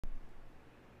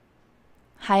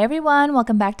Hi everyone,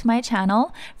 welcome back to my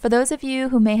channel. For those of you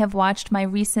who may have watched my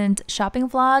recent shopping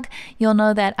vlog, you'll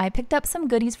know that I picked up some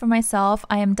goodies for myself.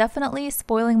 I am definitely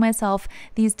spoiling myself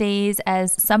these days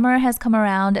as summer has come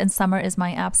around, and summer is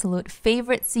my absolute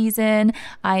favorite season.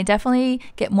 I definitely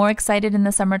get more excited in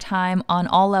the summertime on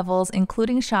all levels,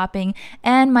 including shopping,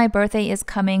 and my birthday is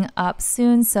coming up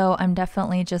soon, so I'm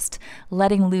definitely just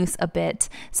letting loose a bit.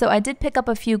 So I did pick up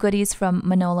a few goodies from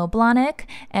Manolo Blahnik,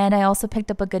 and I also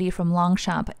picked up a goodie from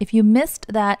Longchamp. If you missed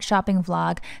that shopping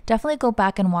vlog, definitely go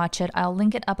back and watch it. I'll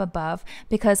link it up above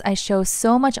because I show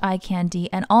so much eye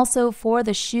candy, and also for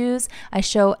the shoes, I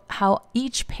show how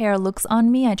each pair looks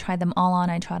on me. I tried them all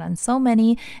on. I tried on so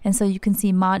many, and so you can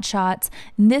see mod shots.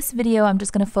 In this video, I'm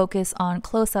just going to focus on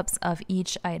close-ups of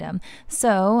each item.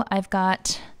 So I've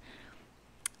got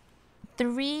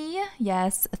three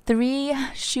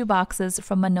shoe boxes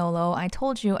from Manolo. I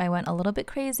told you I went a little bit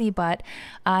crazy, but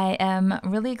I am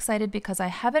really excited because I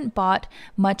haven't bought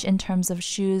much in terms of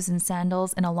shoes and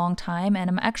sandals in a long time, and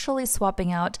I'm actually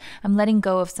swapping out. I'm letting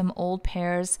go of some old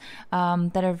pairs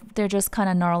they're just kind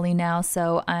of gnarly now,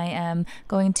 so I am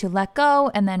going to let go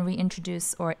and then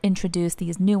reintroduce or introduce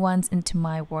these new ones into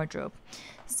my wardrobe.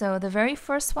 So the very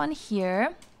first one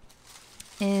here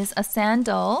is a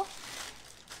sandal.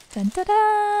 Dun, dun,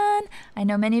 dun. I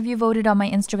know many of you voted on my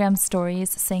Instagram stories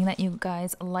saying that you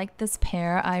guys like this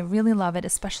pair. I really love it,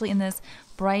 especially in this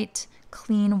bright,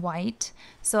 clean white.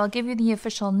 So I'll give you the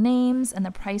official names and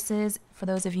the prices for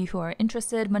those of you who are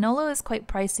interested. Manolo is quite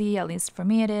pricey, at least for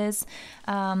me it is,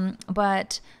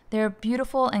 but they're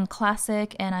beautiful and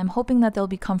classic, and I'm hoping that they'll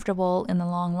be comfortable in the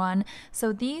long run.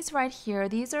 So these right here,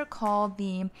 these are called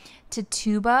the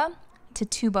Tituba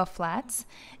flats,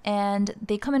 and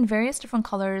they come in various different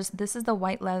colors. This is the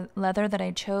white leather that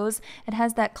I chose. It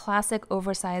has that classic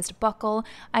oversized buckle.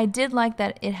 I did like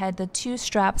that it had the two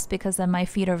straps because then my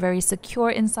feet are very secure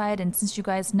inside, and since you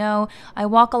guys know I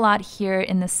walk a lot here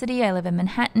in the city, I live in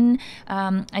Manhattan,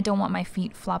 I don't want my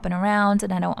feet flopping around,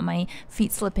 and I don't want my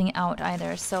feet slipping out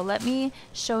either. So let me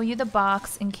show you the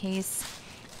box in case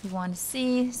you want to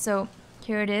see. So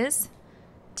here it is,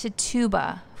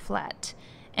 Tituba flat.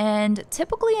 And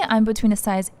typically I'm between a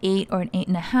size 8 or an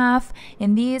 8.5.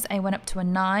 In these I went up to a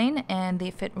 9 and they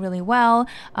fit really well.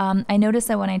 I noticed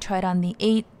that when I tried on the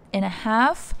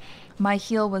 8.5, my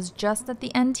heel was just at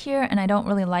the end here, and I don't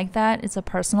really like that. It's a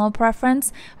personal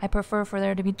preference. I prefer for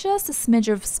there to be just a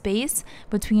smidge of space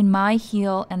between my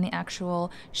heel and the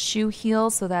actual shoe heel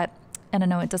so that, I don't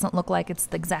know, it doesn't look like it's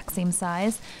the exact same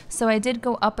size. So I did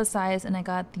go up a size and I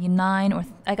got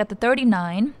the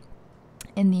 39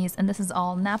 in these, and this is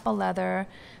all Napa leather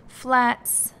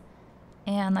flats,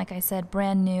 and like I said,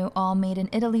 brand new, all made in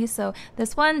Italy. So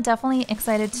this one, definitely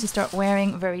excited to start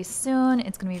wearing very soon.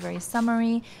 It's gonna be very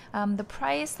summery. The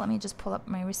price, let me just pull up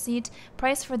my receipt.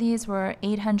 Price for these were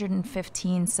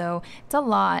 $815, so it's a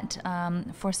lot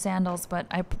for sandals, but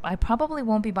I probably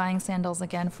won't be buying sandals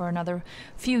again for another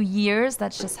few years.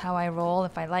 That's just how I roll.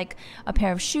 If I like a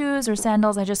pair of shoes or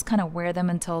sandals, I just kind of wear them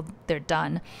until they're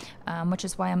done, which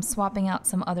is why I'm swapping out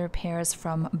some other pairs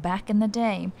from back in the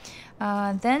day.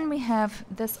 Then we have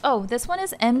this. Oh, this one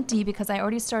is empty because I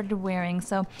already started wearing.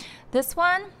 So this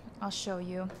one, I'll show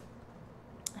you.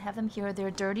 I have them here.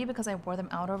 They're dirty because I wore them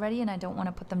out already and I don't want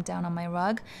to put them down on my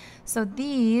rug. So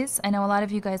these, I know a lot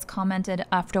of you guys commented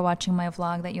after watching my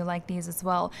vlog that you like these as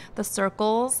well. The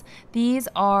circles, these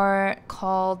are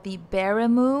called the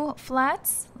Baramu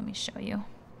flats. Let me show you.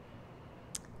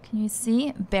 Can you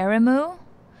see? Baramu.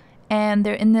 And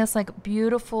they're in this like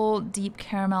beautiful deep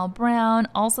caramel brown,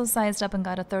 also sized up and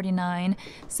got a 39.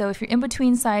 So if you're in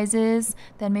between sizes,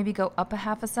 then maybe go up a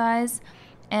half a size.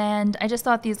 And I just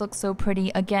thought these look so pretty.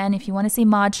 Again, if you want to see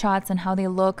mod shots and how they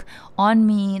look on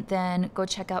me, then go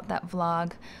check out that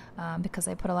vlog because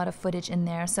I put a lot of footage in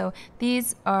there. So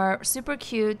these are super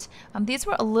cute. These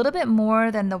were a little bit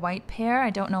more than the white pair. I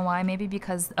don't know why, maybe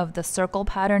because of the circle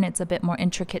pattern. It's a bit more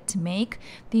intricate to make.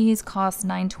 These cost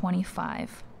 $9.25.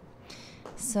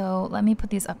 So let me put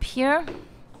these up here,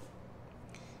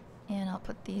 and I'll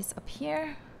put these up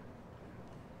here.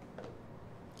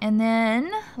 And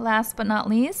then last but not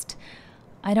least,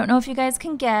 I don't know if you guys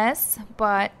can guess,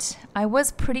 but I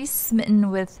was pretty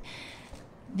smitten with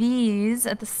these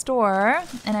at the store,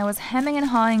 and I was hemming and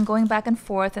hawing, going back and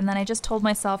forth, and then I just told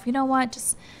myself, you know what,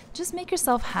 just make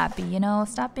yourself happy, you know,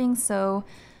 stop being so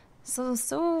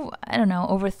I don't know,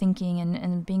 overthinking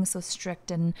and being so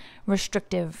strict and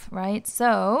restrictive, right?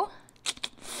 So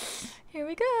here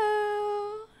we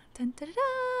go. Dun, dun, dun,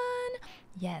 dun.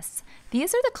 Yes,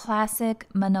 these are the classic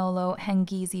Manolo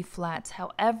Hengizi flats.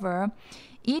 However,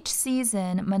 Each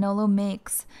season, Manolo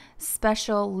makes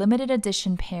special limited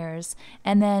edition pairs,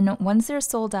 and then once they're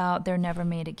sold out, they're never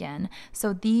made again.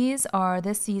 So these are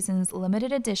this season's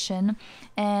limited edition,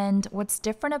 and what's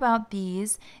different about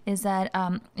these is that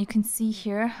you can see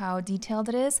here how detailed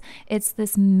it is. It's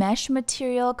this mesh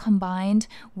material combined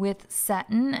with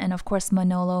satin, and of course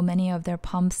Manolo, many of their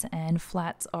pumps and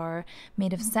flats are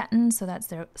made of satin, so that's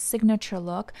their signature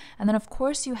look. And then of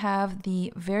course you have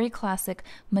the very classic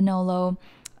Manolo,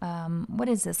 what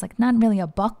is this? Like not really a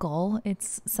buckle,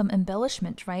 it's some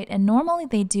embellishment, right? And normally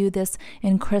they do this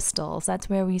in crystals. That's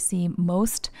where we see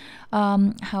most,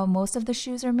 how most of the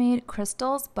shoes are made,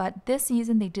 crystals. But this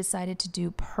season they decided to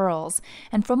do pearls.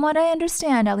 And from what I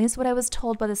understand, at least what I was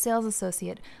told by the sales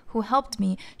associate who helped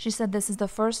me, she said this is the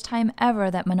first time ever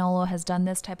that Manolo has done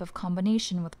this type of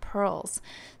combination with pearls.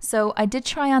 So I did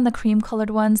try on the cream colored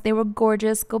ones. They were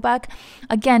gorgeous. Go back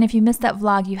again, if you missed that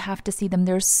vlog, you have to see them.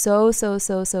 They're so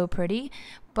pretty,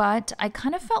 but I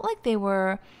kind of felt like they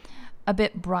were a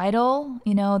bit bridal,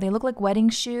 you know, they look like wedding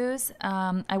shoes.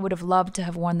 I would have loved to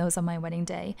have worn those on my wedding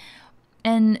day.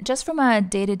 And just from a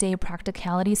day-to-day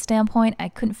practicality standpoint, I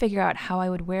couldn't figure out how I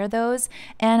would wear those,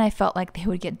 and I felt like they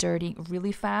would get dirty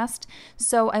really fast.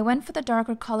 So I went for the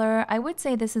darker color. I would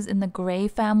say this is in the gray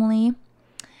family.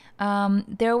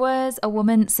 There was a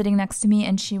woman sitting next to me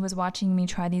and she was watching me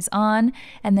try these on,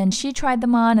 and then she tried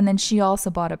them on, and then she also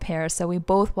bought a pair. So we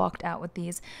both walked out with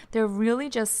these. They're really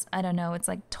just, I don't know, it's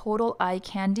like total eye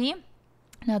candy.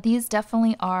 Now these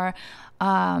definitely are,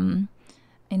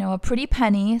 you know, a pretty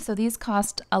penny. So these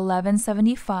cost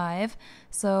 $11.75.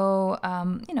 So,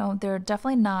 you know, they're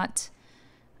definitely not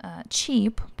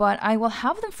cheap, but I will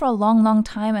have them for a long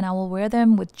time, and I will wear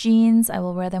them with jeans. I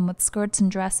will wear them with skirts and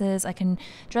dresses. I can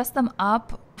dress them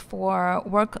up for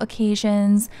work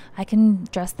occasions. I can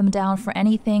dress them down for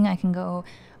anything. I can go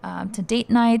to date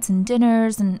nights and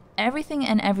dinners and everything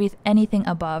and anything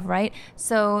above, right?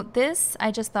 So this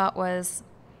I just thought was,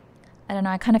 I don't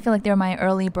know, I kind of feel like they're my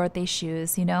early birthday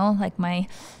shoes, you know, like my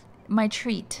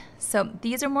treat. So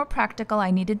these are more practical.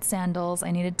 I needed sandals.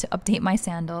 I needed to update my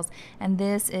sandals, and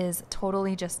this is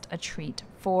totally just a treat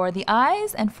for the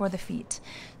eyes and for the feet.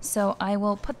 So I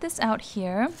will put this out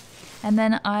here, and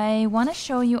then I want to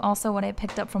show you also what I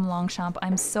picked up from Longchamp.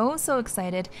 I'm so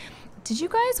excited. Did you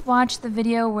guys watch the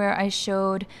video where I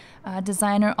showed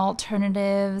designer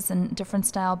alternatives and different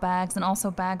style bags, and also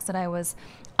bags that I was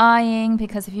eyeing?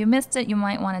 Because if you missed it, you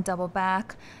might want to double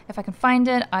back. If I can find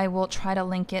it, I will try to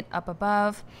link it up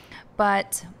above.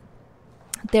 But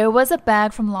there was a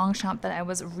bag from Longchamp that I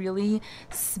was really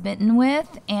smitten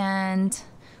with, and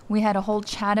we had a whole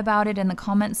chat about it in the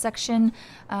comment section,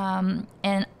 and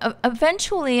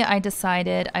eventually I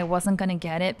decided I wasn't going to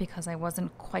get it because I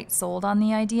wasn't quite sold on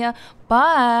the idea,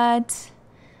 but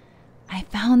I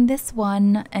found this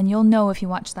one, and you'll know if you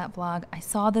watch that vlog. I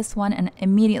saw this one, and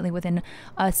immediately within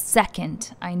a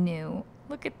second I knew.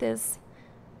 Look at this.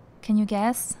 Can you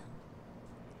guess?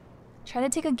 Try to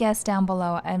take a guess down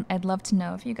below. I'd love to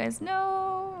know if you guys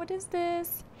know. What is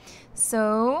this?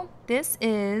 So this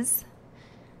is,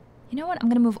 you know what? I'm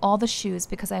going to move all the shoes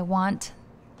because I want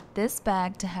this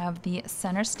bag to have the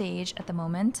center stage at the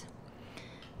moment.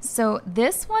 So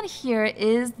this one here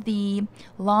is the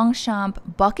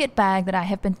Longchamp bucket bag that I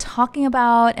have been talking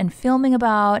about and filming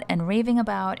about and raving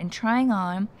about and trying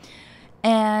on.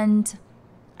 And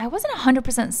I wasn't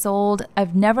 100% sold.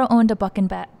 I've never owned a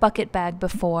bucket bag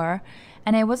before,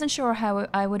 and I wasn't sure how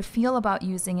I would feel about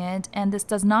using it. And this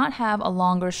does not have a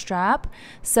longer strap,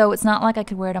 so it's not like I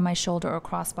could wear it on my shoulder or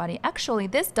crossbody. Actually,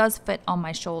 this does fit on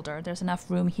my shoulder. There's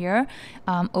enough room here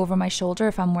over my shoulder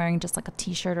if I'm wearing just like a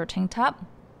t-shirt or tank top.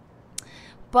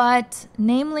 But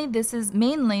mainly this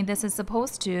is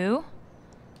supposed to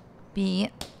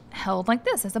be held like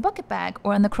this as a bucket bag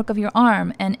or in the crook of your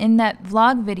arm. And in that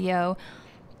vlog video,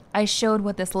 I showed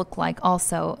what this looked like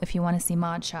also if you want to see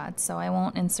mod shots. So I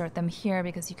won't insert them here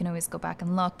because you can always go back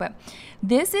and look. But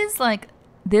this is like,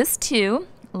 this too,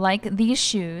 like these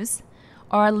shoes,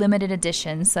 are limited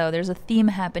edition. So there's a theme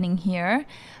happening here.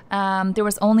 There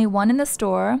was only one in the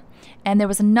store, and there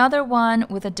was another one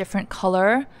with a different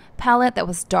color palette that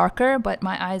was darker, but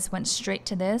my eyes went straight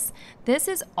to this. This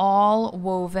is all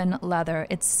woven leather.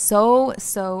 It's so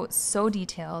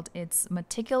detailed. It's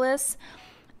meticulous.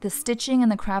 The stitching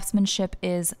and the craftsmanship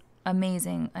is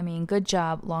amazing. I mean, good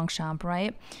job, Longchamp,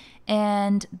 right?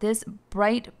 And this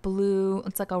bright blue,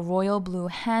 it's like a royal blue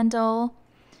handle.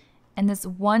 And this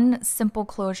one simple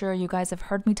closure, you guys have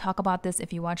heard me talk about this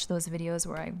if you watch those videos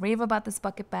where I rave about this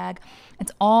bucket bag.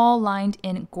 It's all lined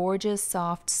in gorgeous,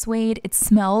 soft suede. It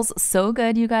smells so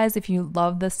good, you guys, if you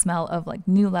love the smell of like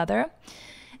new leather.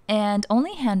 And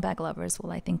only handbag lovers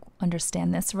will, I think,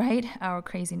 understand this, right? Our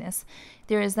craziness.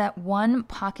 There is that one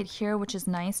pocket here, which is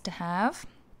nice to have.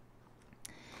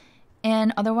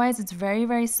 And otherwise, it's very,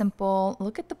 very simple.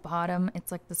 Look at the bottom.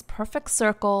 It's like this perfect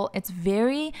circle. It's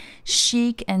very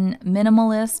chic and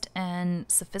minimalist and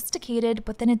sophisticated,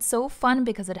 but then it's so fun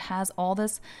because it has all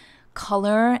this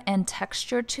color and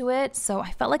texture to it. So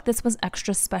I felt like this was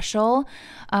extra special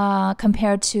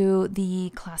compared to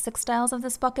the classic styles of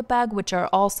this bucket bag, which are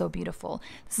also beautiful.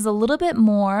 This is a little bit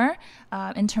more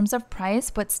in terms of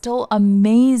price, but still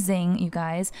amazing, you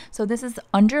guys. So this is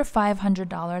under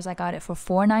 $500. I got it for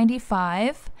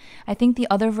 $495. I think the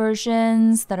other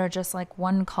versions that are just like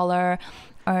one color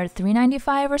are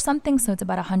 $395 or something. So it's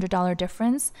about $100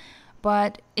 difference,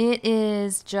 but it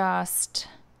is just...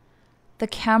 The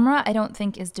camera, I don't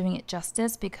think, is doing it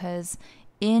justice because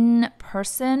in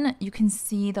person, you can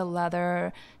see the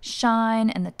leather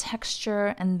shine and the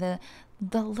texture and the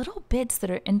little bits that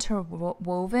are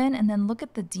interwoven. And then look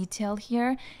at the detail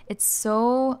here. It's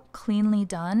so cleanly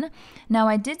done. Now,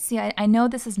 I did see, I know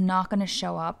this is not going to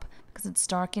show up because it's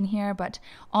dark in here, but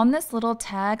on this little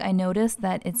tag, I noticed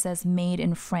that it says made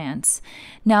in France.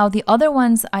 Now, the other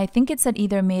ones, I think it said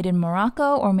either made in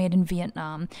Morocco or made in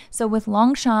Vietnam. So with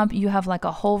Longchamp, you have like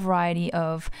a whole variety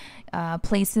of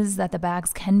places that the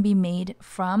bags can be made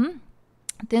from.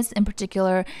 This in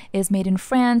particular is made in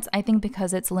France, I think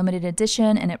because it's limited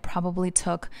edition and it probably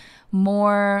took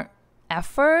more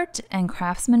effort and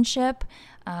craftsmanship.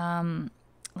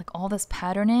 Like all this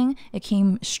patterning, it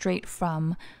came straight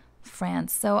from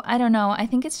France. So I don't know. I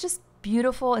think it's just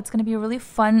beautiful. It's going to be a really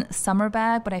fun summer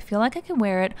bag, but I feel like I can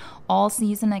wear it all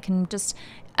season. I can just,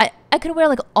 I could wear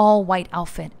like all white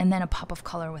outfit and then a pop of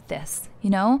color with this,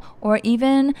 you know, or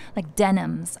even like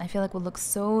denims. I feel like would look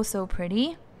so, so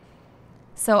pretty.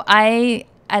 So I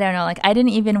don't know, like I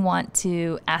didn't even want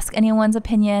to ask anyone's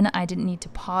opinion. I didn't need to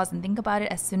pause and think about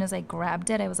it. As soon as I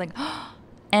grabbed it, I was like, oh,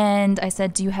 and I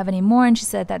said, do you have any more? And she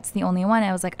said, that's the only one.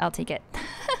 I was like, I'll take it.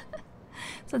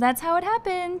 So that's how it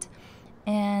happened.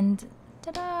 And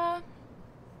ta-da!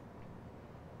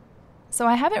 So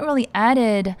I haven't really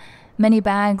added many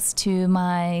bags to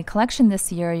my collection this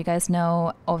year. You guys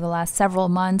know over the last several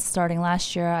months, starting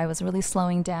last year, I was really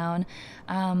slowing down.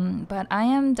 But I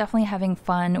am definitely having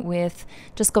fun with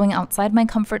just going outside my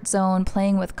comfort zone,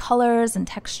 playing with colors and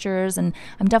textures, and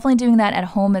I'm definitely doing that at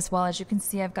home as well. As you can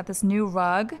see, I've got this new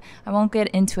rug. I won't get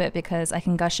into it because I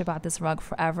can gush about this rug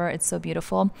forever. It's so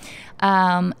beautiful.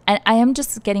 And I am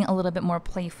just getting a little bit more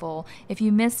playful. If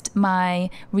you missed my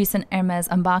recent Hermes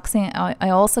unboxing, I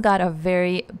also got a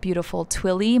very beautiful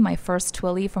twilly, my first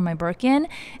twilly for my Birkin,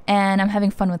 and I'm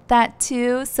having fun with that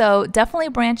too. So definitely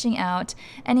branching out.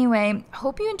 Anyway,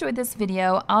 hope you enjoyed this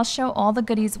video. I'll show all the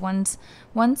goodies once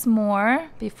more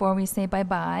before we say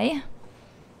bye-bye.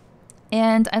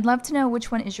 And I'd love to know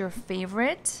which one is your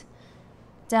favorite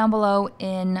down below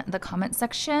in the comment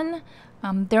section.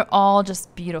 They're all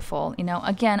just beautiful. You know,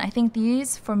 again, I think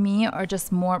these for me are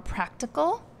just more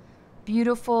practical.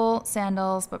 Beautiful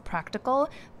sandals, but practical.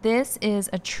 This is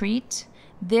a treat.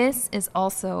 This is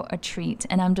also a treat,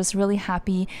 and I'm just really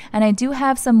happy. And I do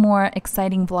have some more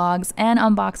exciting vlogs and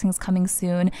unboxings coming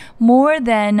soon, more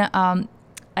than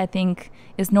I think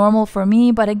is normal for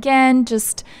me. But again,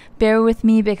 just bear with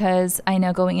me because I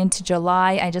know going into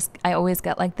July, I always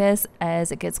get like this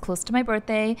as it gets close to my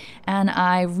birthday, and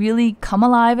I really come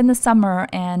alive in the summer,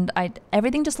 and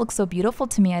everything just looks so beautiful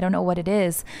to me. I don't know what it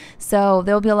is. So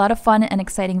there will be a lot of fun and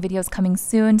exciting videos coming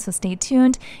soon, so stay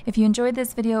tuned. If you enjoyed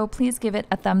this video, please give it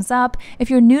a thumbs up. If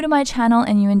you're new to my channel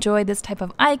and you enjoy this type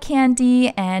of eye candy,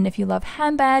 and if you love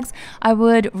handbags, I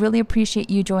would really appreciate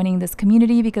you joining this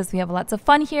community because we have lots of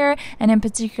fun here, and in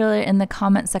particular in the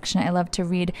comment section, I love to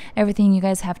read everything you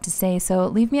guys have to say. So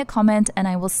leave me a comment and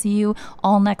I will see you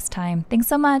all next time. Thanks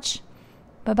so much.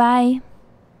 Bye-bye.